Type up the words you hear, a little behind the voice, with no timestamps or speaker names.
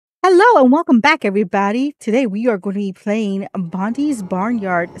Hello and welcome back, everybody. Today we are going to be playing Bondee's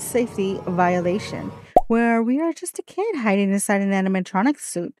Barnyard Safety Violation, where we are just a kid hiding inside an animatronic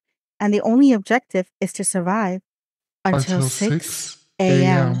suit, and the only objective is to survive until 6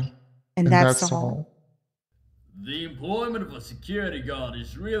 a.m. And that's all. The employment of a security guard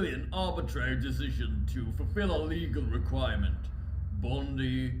is really an arbitrary decision to fulfill a legal requirement.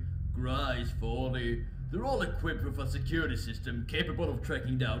 Bondee, Grice, 40, they're all equipped with a security system capable of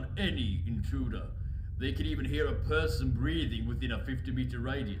tracking down any intruder. They can even hear a person breathing within a 50-meter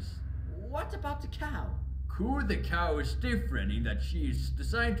radius. What about the cow? Cool, the cow is different in that she is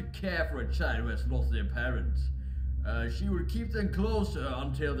designed to care for a child who has lost their parents. She will keep them closer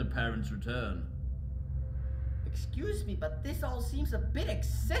until the parents return. Excuse me, but this all seems a bit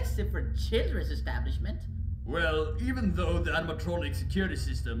excessive for children's establishment. Well, even though the animatronic security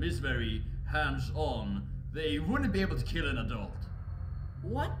system is very hands-on, they wouldn't be able to kill an adult.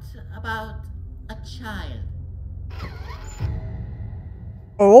 What about a child?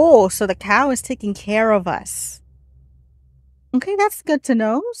 Oh, so the cow is taking care of us. Okay, that's good to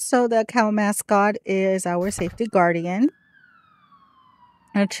know. So the cow mascot is our safety guardian.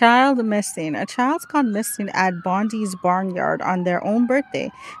 A child missing. A child's gone missing at Bondee's Barnyard on their own birthday.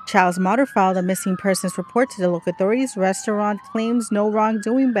 Child's mother filed a missing persons report to the local authorities. Restaurant claims no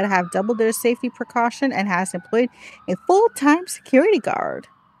wrongdoing but have doubled their safety precaution and has employed a full-time security guard.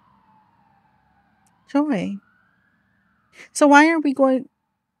 Joy. So why aren't we going...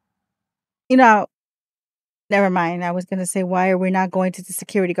 never mind. I was going to say, why are we not going to the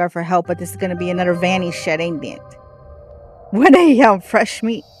security guard for help? But this is going to be another Vanny shit, ain't it? 1 a.m. fresh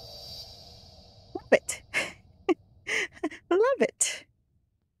meat. Love it. Love it.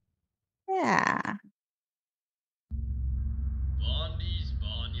 Yeah. Bondee's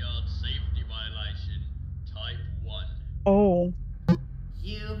Barnyard Safety Violation, Type 1. Oh.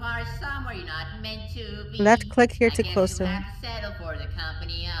 You are somewhere you're not meant to be. Let's click here to I guess close you to have to settle for the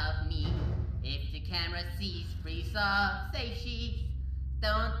company of me. If the camera sees freeze off, say she's.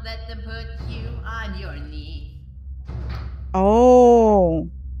 Don't let them put you on your knees. Oh.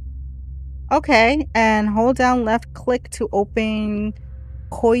 Okay. And hold down left click to open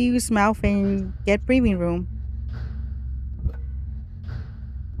Koyu's mouth and get breathing room.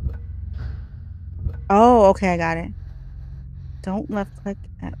 Oh, okay. I got it. Don't left click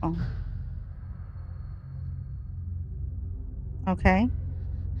at all. Okay.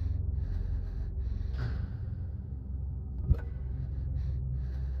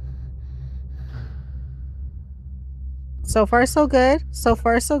 So far, so good. So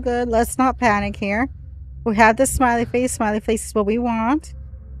far, so good. Let's not panic here. We have the smiley face. Smiley face is what we want.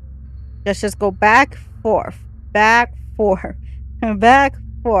 Let's just go back, forth, back, forth, and back,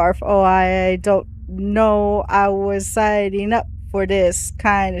 forth. Oh, I don't know. I was signing up for this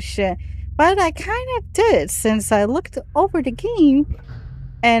kind of shit. But I kind of did since I looked over the game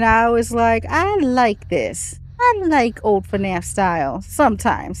and I was like, I like this. I like old Fnaf style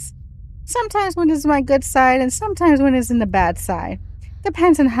sometimes. Sometimes when it's my good side and sometimes when it's in the bad side.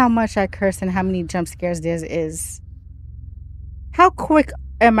 Depends on how much I curse and how many jump scares there is. How quick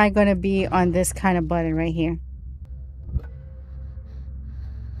am I going to be on this kind of button right here?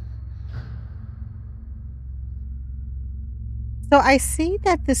 So I see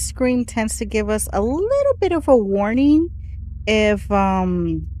that the screen tends to give us a little bit of a warning if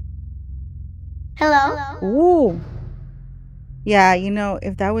Hello? Ooh. Yeah,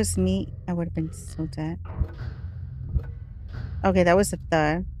 if that was me, I would have been so dead. Okay, that was the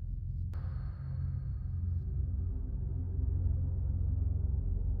third.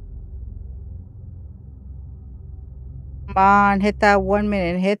 Come on, hit that 1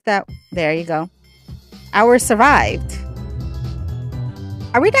 minute. Hit that. There you go. Our survived.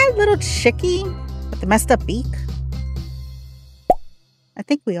 Are we that little chickie with the messed up beak? I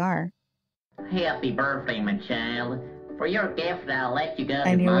think we are. Happy birthday, my child. For your gift, I'll let you go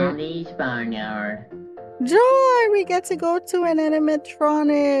I to knew it. Bondee's Barnyard. Joy! We get to go to an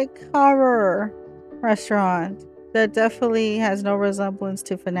animatronic horror restaurant that definitely has no resemblance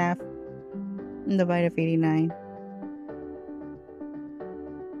to Fnaf in the Bite of 89.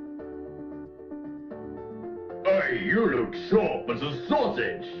 Hey, you look sharp as a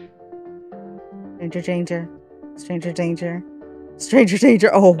sausage! Stranger danger. Stranger danger. Stranger danger.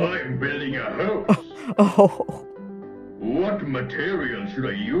 Oh. I'm building a house. Oh. What material should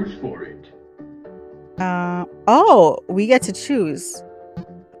I use for it? Oh, we get to choose.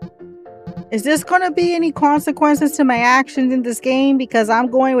 Is this gonna be any consequences to my actions in this game? Because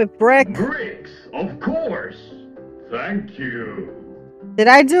I'm going with brick. Bricks, of course. Thank you. Did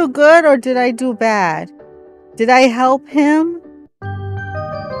I do good or did I do bad? Did I help him?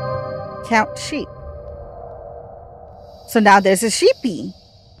 count sheep. So now there's a sheepy.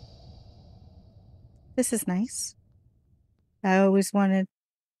 This is nice. I always wanted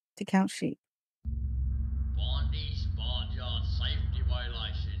to count sheep. Bondee's Barnyard safety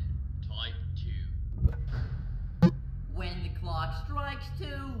violation, type 2. When the clock strikes 2,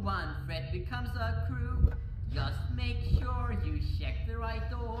 one thread becomes a crew. Just make sure you check the right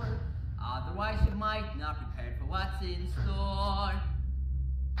door. Otherwise you might not be prepared for what's in store.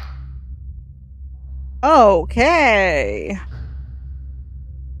 Okay.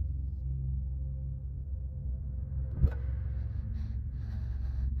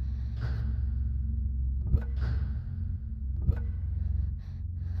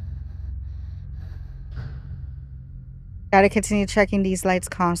 Gotta continue checking these lights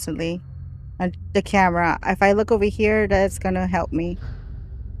constantly. And the camera. If I look over here, that's gonna help me.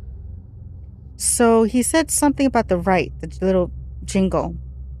 So he said something about the right, the little jingle.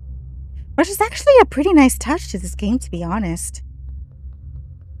 Which is actually a pretty nice touch to this game, to be honest.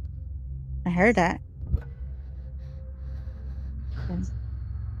 I heard that.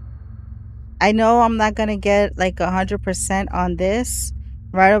 I know I'm not gonna get like 100% on this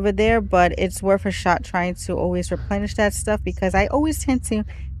right over there, but it's worth a shot trying to always replenish that stuff because I always tend to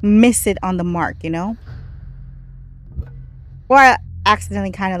miss it on the mark, you know? Or I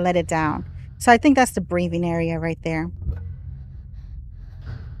accidentally kind of let it down. So I think that's the breathing area right there.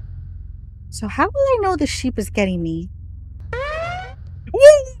 So how will I know the sheep is getting me?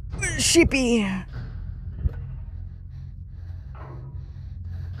 Woo! Sheepy!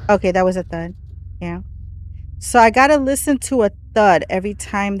 Okay, that was a thud. Yeah. So I gotta listen to a thud every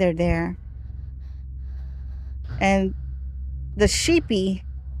time they're there. And the sheepy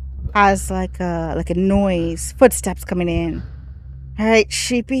has like a noise, footsteps coming in. All right,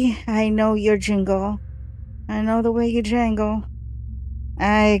 sheepy, I know your jingle. I know the way you jangle.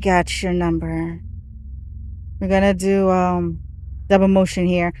 I got your number. We're gonna do double motion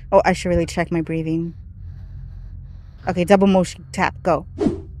here. Oh, I should really check my breathing. Okay, double motion tap, go.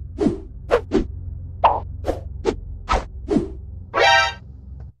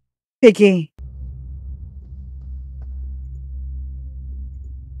 Piggy.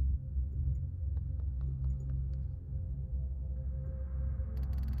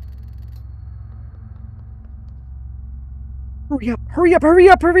 Hurry up, hurry up, hurry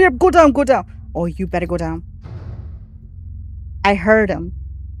up, hurry up. Go down, go down. Oh, you better go down. I heard him.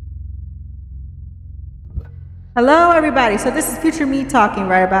 Hello, everybody. So this is future me talking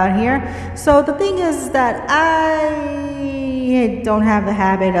right about here. So the thing is that I don't have the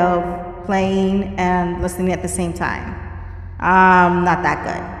habit of playing and listening at the same time. I'm not that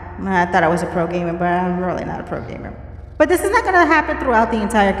good. I thought I was a pro gamer, but I'm really not a pro gamer. But this is not going to happen throughout the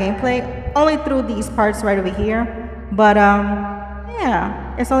entire gameplay, only through these parts right over here. But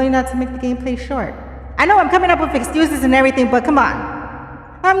yeah, it's only not to make the gameplay short. I know I'm coming up with excuses and everything, but come on.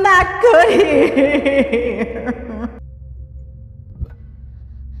 I'm not good here.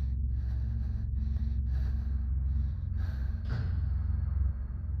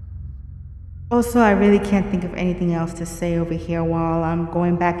 Also, I really can't think of anything else to say over here while I'm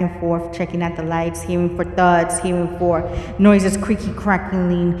going back and forth, checking out the lights, hearing for thuds, hearing for noises creaky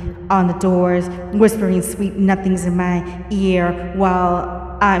crackling on the doors, whispering sweet nothings in my ear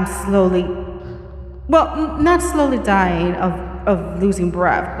while I'm slowly, well, not slowly dying of losing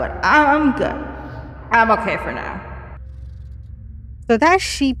breath, but I'm good. I'm okay for now. So that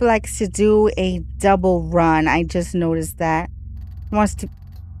sheep likes to do a double run. I just noticed that. Wants to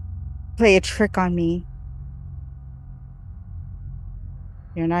play a trick on me.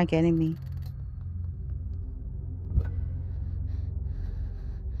 You're not getting me.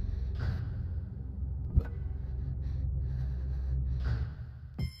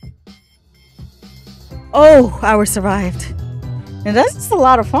 Oh, I survived. And that's just a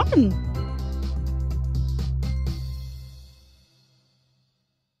lot of fun.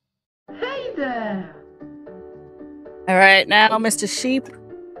 Hey there! All right, now, Mr. Sheep.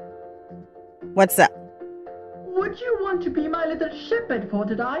 What's up? Would you want to be my little shepherd for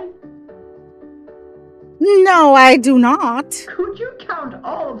today? No, I do not. Could you count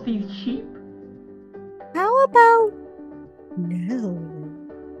all of these sheep? How about no?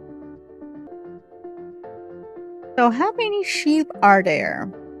 So how many sheep are there?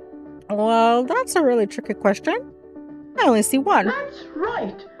 Well, that's a really tricky question. I only see one. That's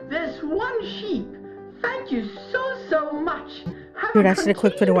right. There's one sheep. Thank you so much. Dude, I should have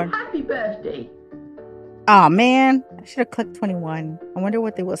clicked 21. Happy birthday. Oh man, I should have clicked 21. I wonder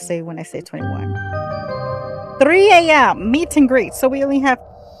what they will say when I say 21. 3 a.m. meet and greet. So we only have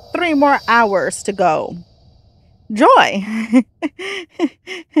 3 more hours to go. Joy.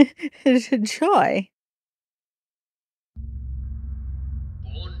 Joy.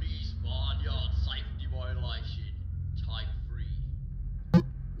 Bondee's Barnyard safety violation. Type 3.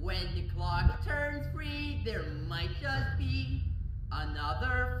 When the clock turns 3, there might just be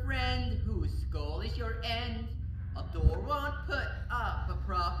another friend whose goal is your end. A door won't put up a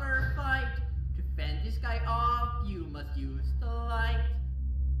proper fight. To fend this guy off, you must use the light.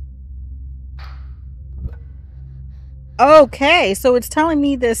 Okay, so it's telling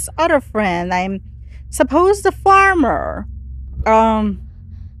me this other friend. I'm suppose the farmer. To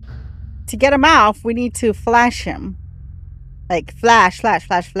get him off, we need to flash him. Like flash, flash,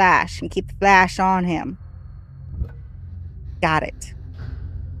 flash, flash, and keep the flash on him. Got it.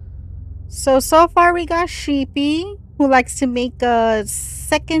 So far we got Sheepy, who likes to make a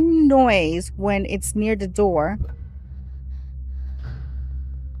second noise when it's near the door.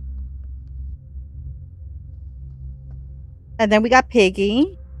 And then we got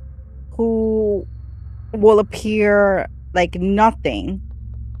Piggy, who will appear like nothing.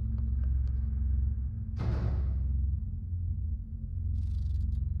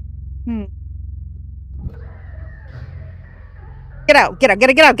 Get out, get out, get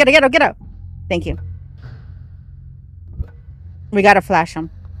out, get out, get out, get out, get out. Thank you. We gotta flash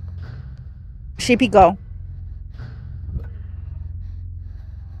him. Sheepy, go.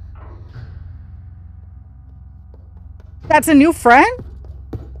 That's a new friend?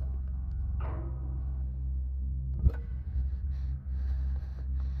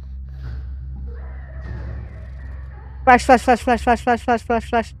 Flash, flash, flash, flash, flash, flash, flash, flash,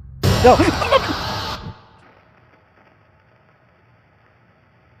 flash. Go.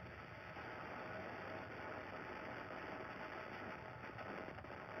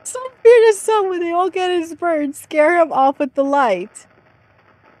 Some weird song when they all get his bird, scare him off with the light.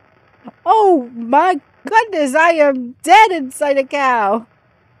 Oh my goodness, I am dead inside a cow.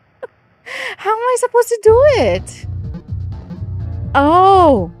 How am I supposed to do it?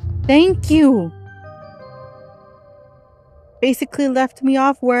 Oh, thank you. Basically left me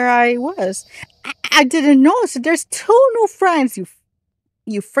off where I was. I didn't know. So there's 2 new friends. You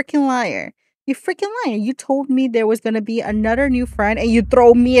freaking liar. You freaking liar. You told me there was going to be another new friend and you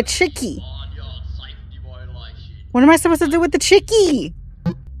throw me a chickie. What am I supposed to do with the chickie?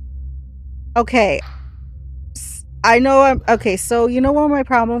 Okay. I know I'm... Okay, so you know what my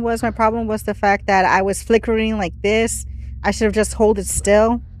problem was? My problem was the fact that I was flickering like this. I should have just hold it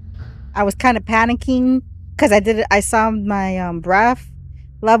still. I was kind of panicking because I saw my breath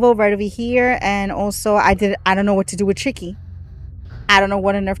level right over here. And also I don't know what to do with Chicky. I don't know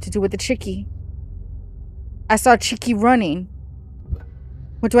what on earth to do with the Chicky. I saw Chicky running.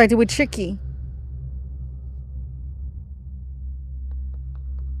 What do I do with Chicky?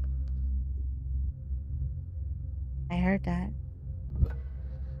 I heard that.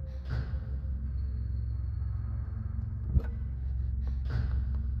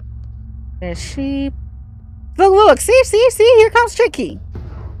 There's sheep. Look, see, here comes Chicky.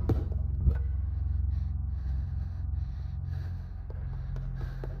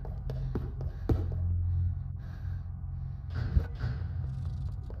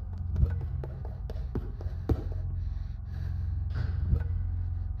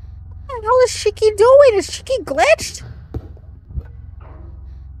 What the hell is Chicky doing? Is Chicky glitched?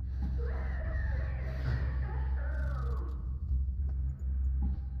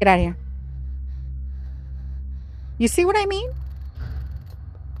 Get out of here. You see what I mean?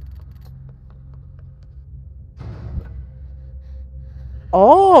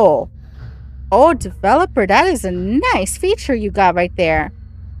 Oh, developer, that is a nice feature you got right there.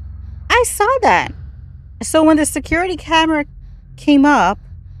 I saw that. So when the security camera came up,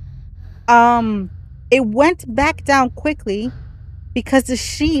 it went back down quickly because the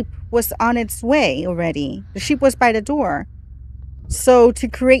sheep was on its way already. The sheep was by the door. So to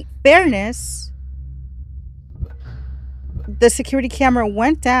create fairness, the security camera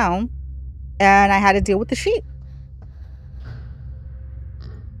went down and I had to deal with the sheep.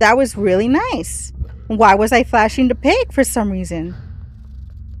 That was really nice. Why was I flashing the pig for some reason?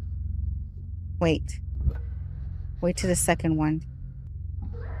 Wait to the second one.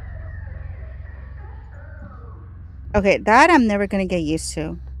 Okay, that I'm never gonna get used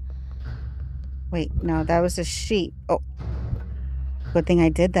to. Wait, no, that was a sheep. Oh, good thing I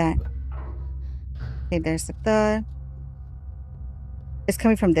did that. Okay, there's the third. It's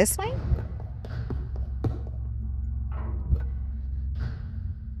coming from this way?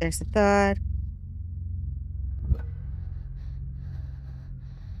 There's the third.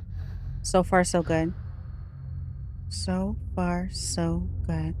 So far, so good. So far, so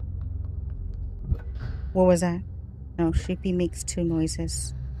good. What was that? No, sheepy makes 2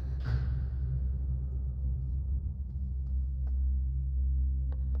 noises.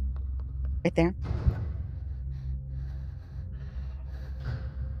 Right there.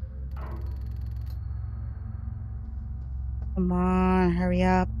 Come on, hurry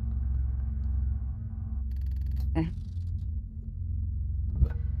up. Okay.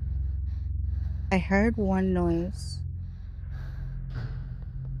 I heard 1 noise.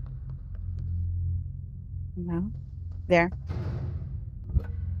 No. There.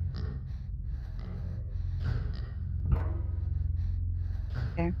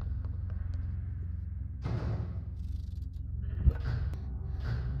 There.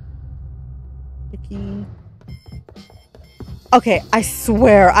 Chicky. Okay, I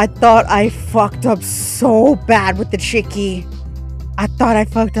swear, I thought I fucked up so bad with the chickie. I thought I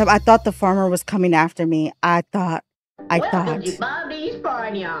fucked up. I thought the farmer was coming after me. I thought. Welcome to Bondee's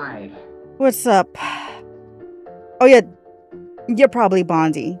Barnyard. What's up? Oh yeah, you're probably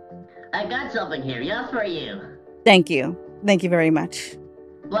Bondee. I got something here just for you. Thank you. Thank you very much.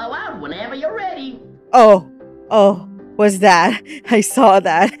 Blow out whenever you're ready. Oh, what's that? I saw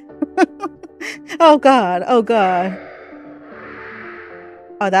that. Oh God, oh God.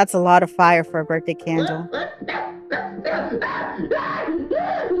 Oh, that's a lot of fire for a birthday candle.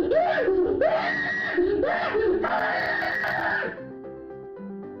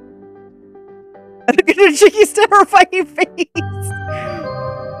 Look at the chickie's terrifying face.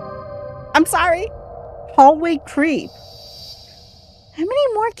 I'm sorry. Hallway creep. How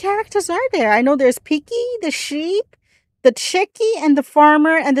many more characters are there? I know there's Piggy, the sheep, the chickie, and the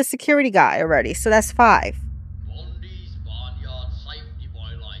farmer, and the security guy already. So that's 5. Bondee's Barnyard Safety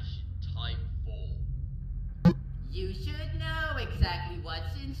Violation Type 4. You should know exactly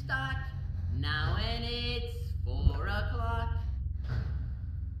what's in stock. Now and it's 4 o'clock.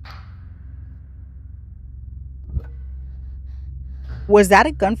 Was that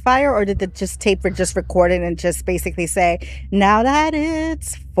a gunfire, or did the tape just record it and just basically say, now that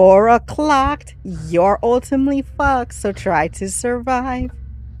it's 4 o'clock, you're ultimately fucked, so try to survive?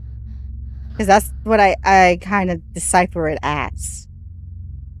 Because that's what I kind of decipher it as.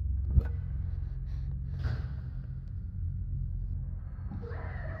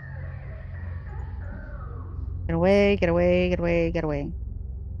 Get away, get away, get away, get away.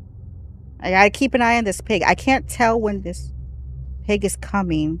 I gotta keep an eye on this pig. I can't tell when this pig is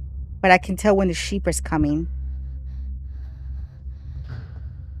coming, but I can tell when the sheep is coming.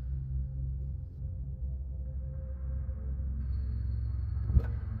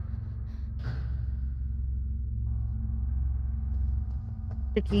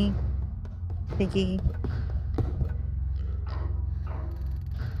 Piggy. Piggy.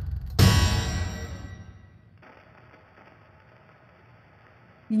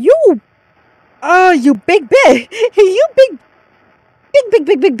 You big you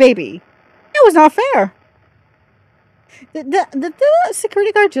big baby. That was not fair. The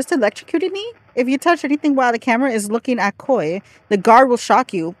security guard just electrocuted me. If you touch anything while the camera is looking at Koi, the guard will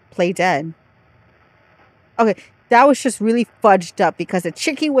shock you. Play dead. Okay, that was just really fudged up because the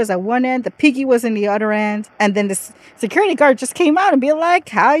chickie was at one end, the piggy was in the other end, and then the security guard just came out and be like,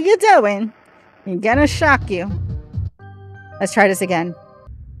 how you doing? I'm gonna shock you. Let's try this again.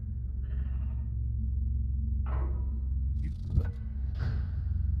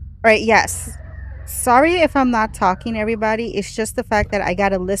 Right, yes. Sorry if I'm not talking, everybody. It's just the fact that I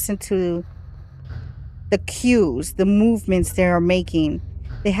gotta listen to the cues, the movements they are making.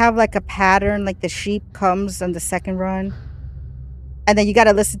 They have like a pattern, like the sheep comes on the second run. And then you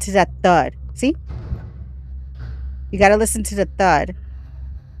gotta listen to that thud. See? You gotta listen to the thud.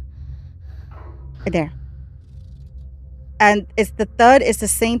 Right there. And it's the thud is the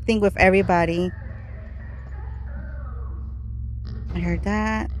same thing with everybody. I heard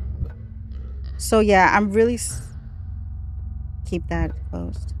that. So yeah, I'm really... Keep that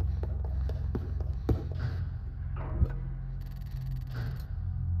closed.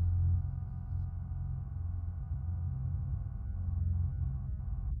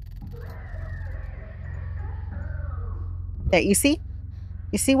 There, you see?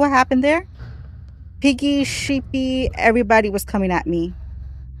 You see what happened there? Piggy, sheepy, everybody was coming at me.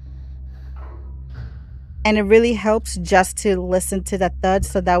 And it really helps just to listen to that thud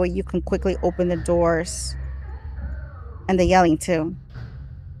so that way you can quickly open the doors. And the yelling too.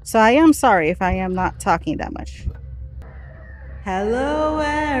 So I am sorry if I am not talking that much. Hello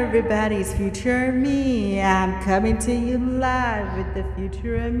everybody's future me. I'm coming to you live with the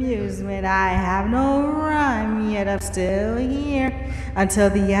future amusement. I have no rhyme yet I'm still here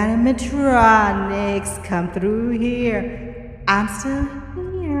until the animatronics come through here. I'm still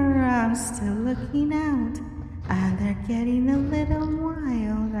here, I'm still looking out, and are getting a little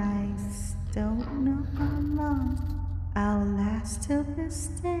wild. I don't know how long I'll last till this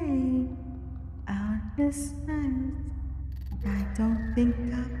day. Out this night, I don't think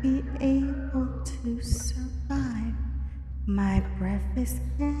I'll be able to survive. My breath is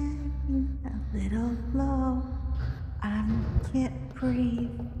getting a little low. I can't breathe,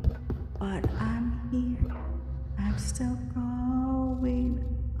 but I'm here. I'm still going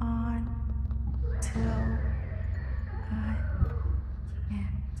on till I can't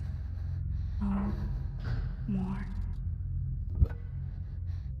no more.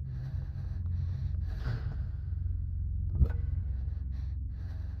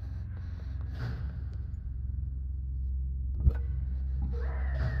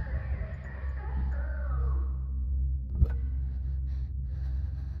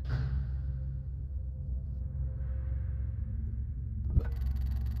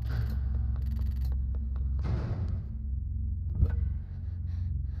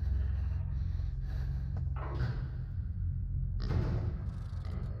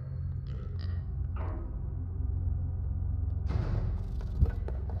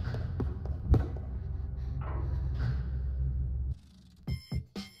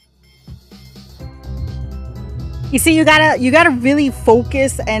 You see, you gotta really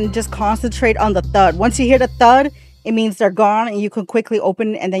focus and just concentrate on the thud. Once you hear the thud, it means they're gone, and you can quickly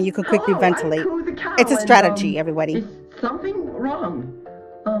open and then you can quickly Hello, ventilate. I'm Coo the cow, It's a and, strategy, everybody. Is something wrong?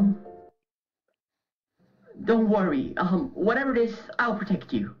 Don't worry. Whatever it is, I'll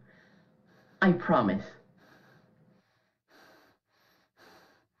protect you. I promise.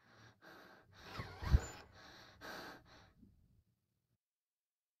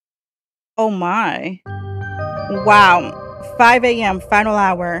 Oh my. Wow. 5 a.m. final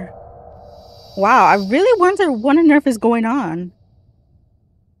hour. Wow, I really wonder what on earth is going on.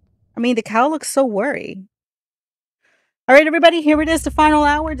 I mean, the cow looks so worried. All right, everybody, here it is, the final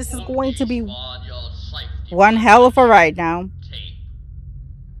hour. This is going to be one hell of a ride now.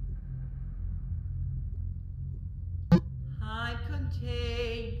 I'm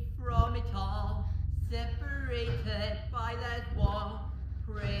contained from it all, separated by that wall,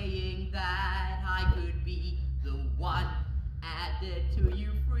 praying that I could be the one added to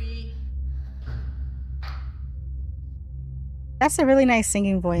you free. That's a really nice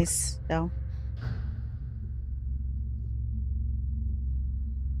singing voice, though.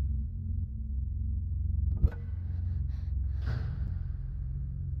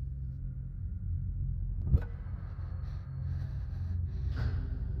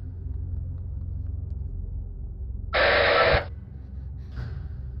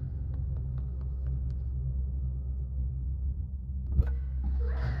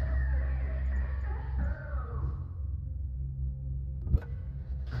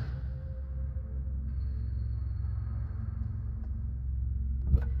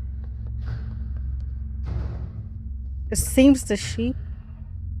 It seems the sheep.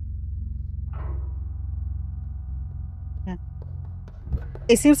 Yeah.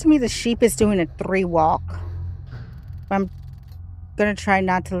 It seems to me the sheep is doing a 3 walk. I'm gonna try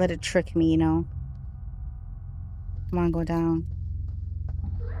not to let it trick me, you know. Come on, go down.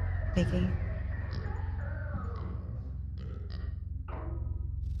 Piggy.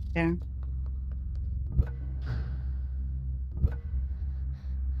 There.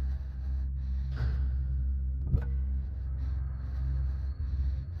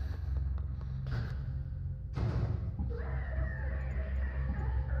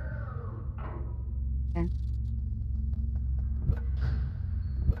 There.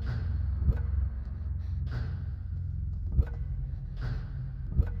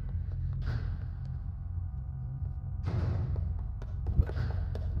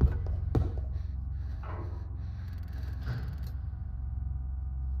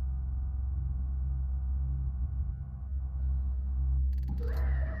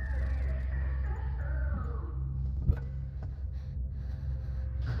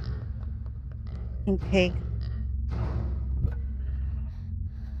 And pig.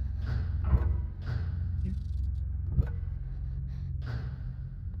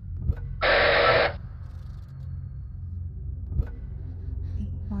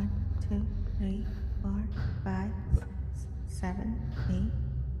 One, two, three, 4, 5, 6, 7, 8,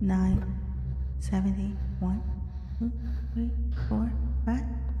 9, 70. 1, 2, 3, 4, 5,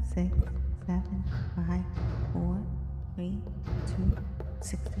 6, 7, 5, 4, 3, 2,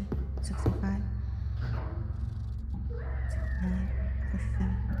 60, 65, 69,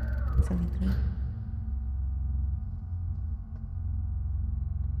 67, 73.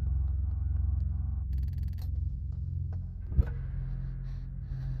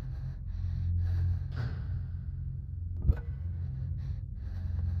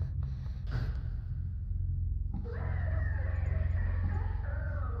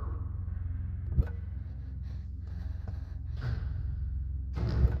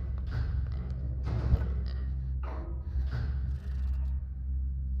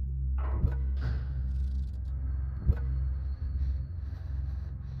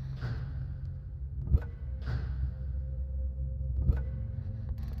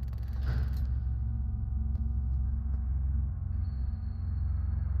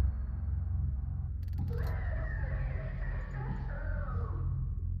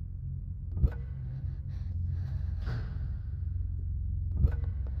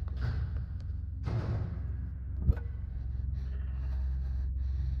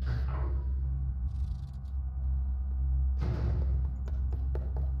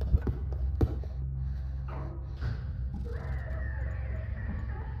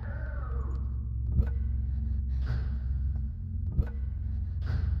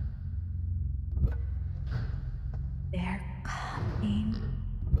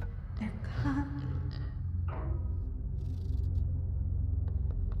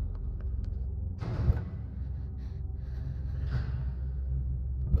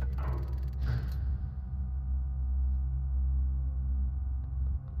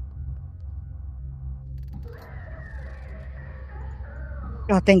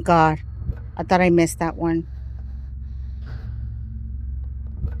 Oh, thank God. I thought I missed that one.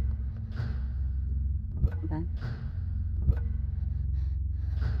 Okay.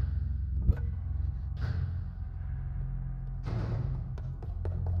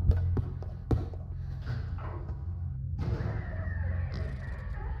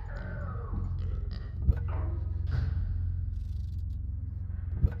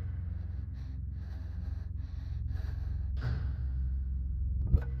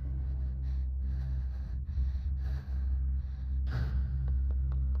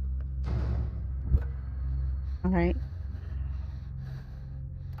 All right.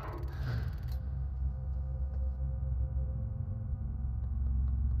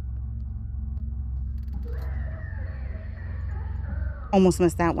 Almost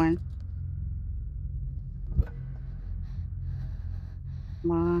missed that one.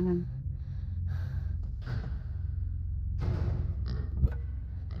 Come on.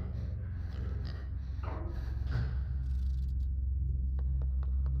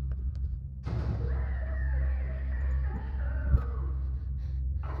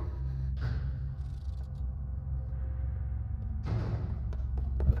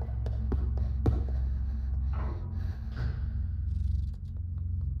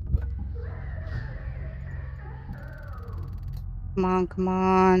 Come on, come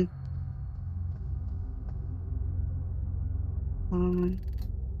on. Come on.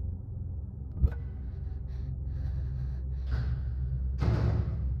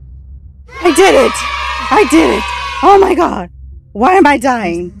 I did it! I did it! Oh my God! Why am I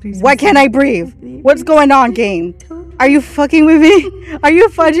dying? Why can't I breathe? What's going on, game? Are you fucking with me? Are you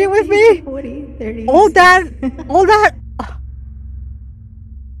fudging with me? All that.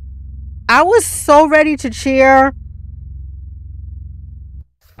 I was so ready to cheer.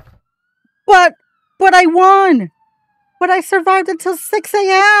 But I won. But I survived until 6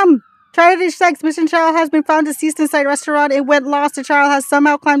 a.m. Tragedy strikes. Missing child has been found deceased inside restaurant. It went lost. The child has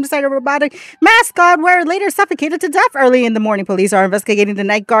somehow climbed inside a robotic mascot where it later suffocated to death early in the morning. Police are investigating the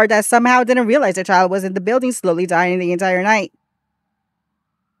night guard that somehow didn't realize the child was in the building, slowly dying the entire night.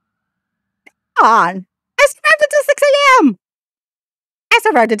 Come on. I survived until 6 a.m. I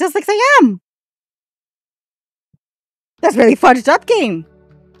survived until 6 a.m. That's really fudged up, game.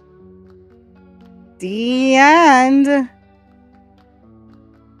 The end. That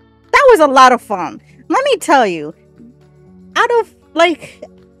was a lot of fun. Let me tell you, out of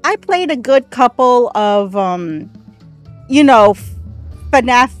I played a good couple of Fnaf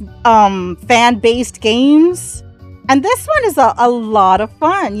fan-based games, and this one is a lot of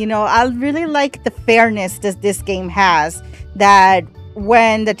fun. I really like the fairness that this game has, that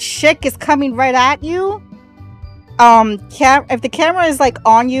when the chick is coming right at you, if the camera is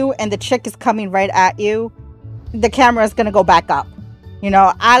on you and the chick is coming right at you, the camera is gonna go back up.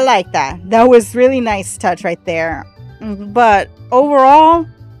 I like that. That was really nice touch right there. But overall,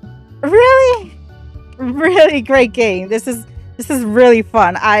 really, really great game. This is really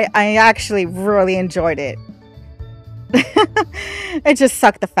fun. I actually really enjoyed it. It just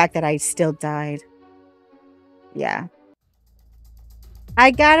sucked the fact that I still died. Yeah.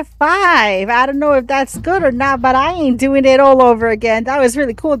 I got a 5. I don't know if that's good or not, but I ain't doing it all over again. That was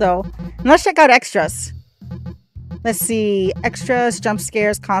really cool, though. And let's check out extras. Let's see. Extras, jump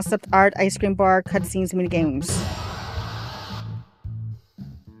scares, concept art, ice cream bar, cutscenes, mini games.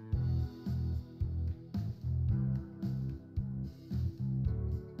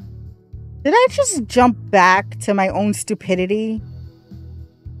 Did I just jump back to my own stupidity?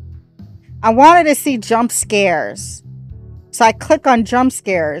 I wanted to see jump scares. So I click on jump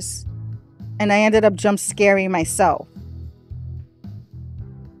scares, and I ended up jump scaring myself.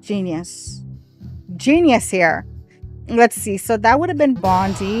 Genius. Genius here. Let's see. So that would have been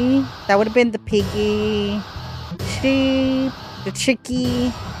Bondee. That would have been the piggy. Sheep. The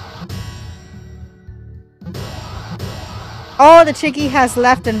chickie. Oh, the chickie has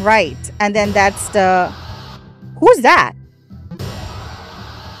left and right. And then that's the... Who's that?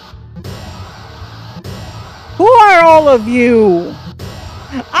 Who are all of you?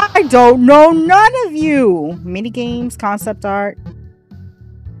 I don't know none of you. Mini games, concept art.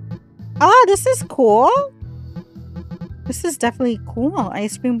 Oh, this is cool. This is definitely cool.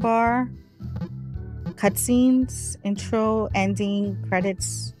 Ice cream bar. Cutscenes, intro, ending,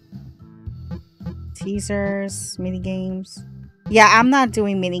 credits, teasers, mini games. Yeah, I'm not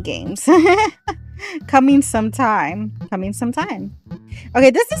doing mini games. Coming sometime. Coming sometime. Okay,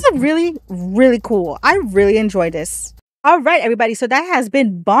 this is a really, really cool. I really enjoy this. All right, everybody. So that has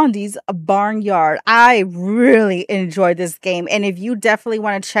been Bondee's Barnyard. I really enjoyed this game. And if you definitely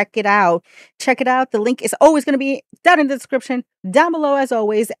want to check it out, check it out. The link is always going to be down in the description, down below as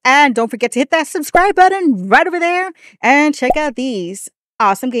always. And don't forget to hit that subscribe button right over there and check out these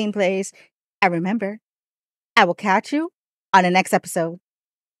awesome gameplays. And remember, I will catch you on the next episode.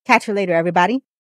 Catch you later, everybody.